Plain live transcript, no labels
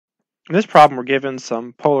In this problem, we're given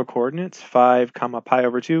some polar coordinates, 5 comma pi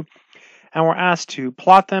over 2, and we're asked to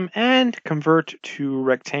plot them and convert to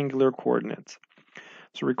rectangular coordinates.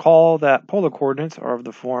 So recall that polar coordinates are of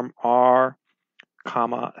the form r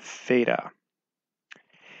comma theta.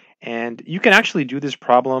 And you can actually do this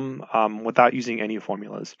problem without using any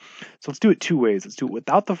formulas. So let's do it two ways. Let's do it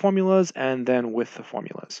without the formulas and then with the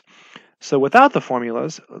formulas. So without the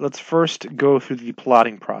formulas, let's first go through the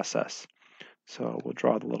plotting process. So we'll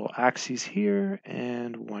draw the little axes here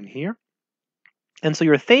and one here. And so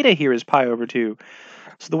your theta here is pi over 2.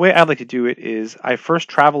 So the way I'd like to do it is I first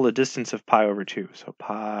travel a distance of pi over 2. So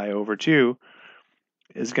pi over 2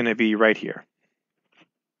 is going to be right here.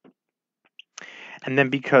 And then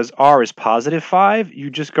because r is positive 5, you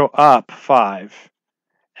just go up 5.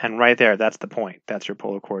 And right there, that's the point. That's your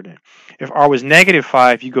polar coordinate. If r was negative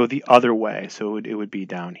 5, you go the other way. So it would be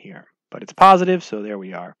down here. But it's positive, so there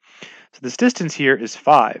we are. So this distance here is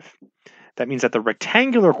 5. That means that the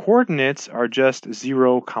rectangular coordinates are just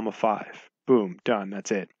 0, 5. Boom, done.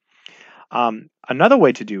 That's it. Another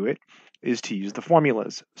way to do it is to use the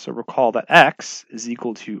formulas. So recall that x is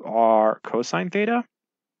equal to r cosine theta,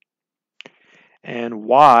 and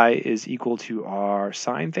y is equal to r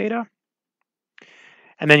sine theta.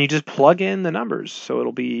 And then you just plug in the numbers. So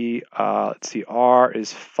it'll be, let's see, r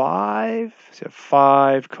is 5. So you have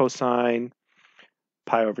 5 cosine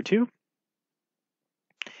pi over 2.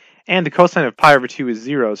 And the cosine of pi over 2 is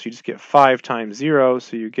 0, so you just get 5 times 0,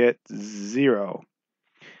 so you get 0.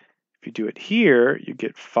 If you do it here, you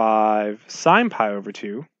get 5 sine pi over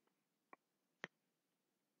 2.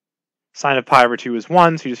 Sine of pi over 2 is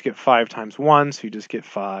 1, so you just get 5 times 1, so you just get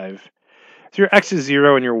 5. So your x is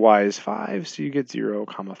 0 and your y is 5, so you get 0,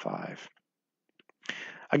 5.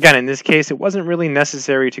 Again, in this case, it wasn't really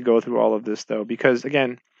necessary to go through all of this, though, because,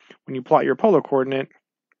 again, when you plot your polar coordinate,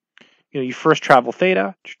 you first travel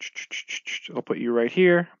theta. I'll put you right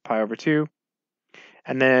here, pi over 2.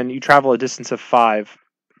 And then you travel a distance of 5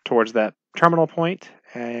 towards that terminal point,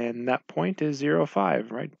 and that point is 0,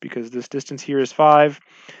 5, right? Because this distance here is 5,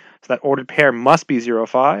 so that ordered pair must be 0,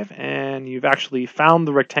 5, and you've actually found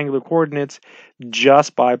the rectangular coordinates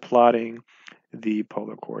just by plotting the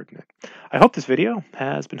polar coordinate. I hope this video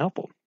has been helpful.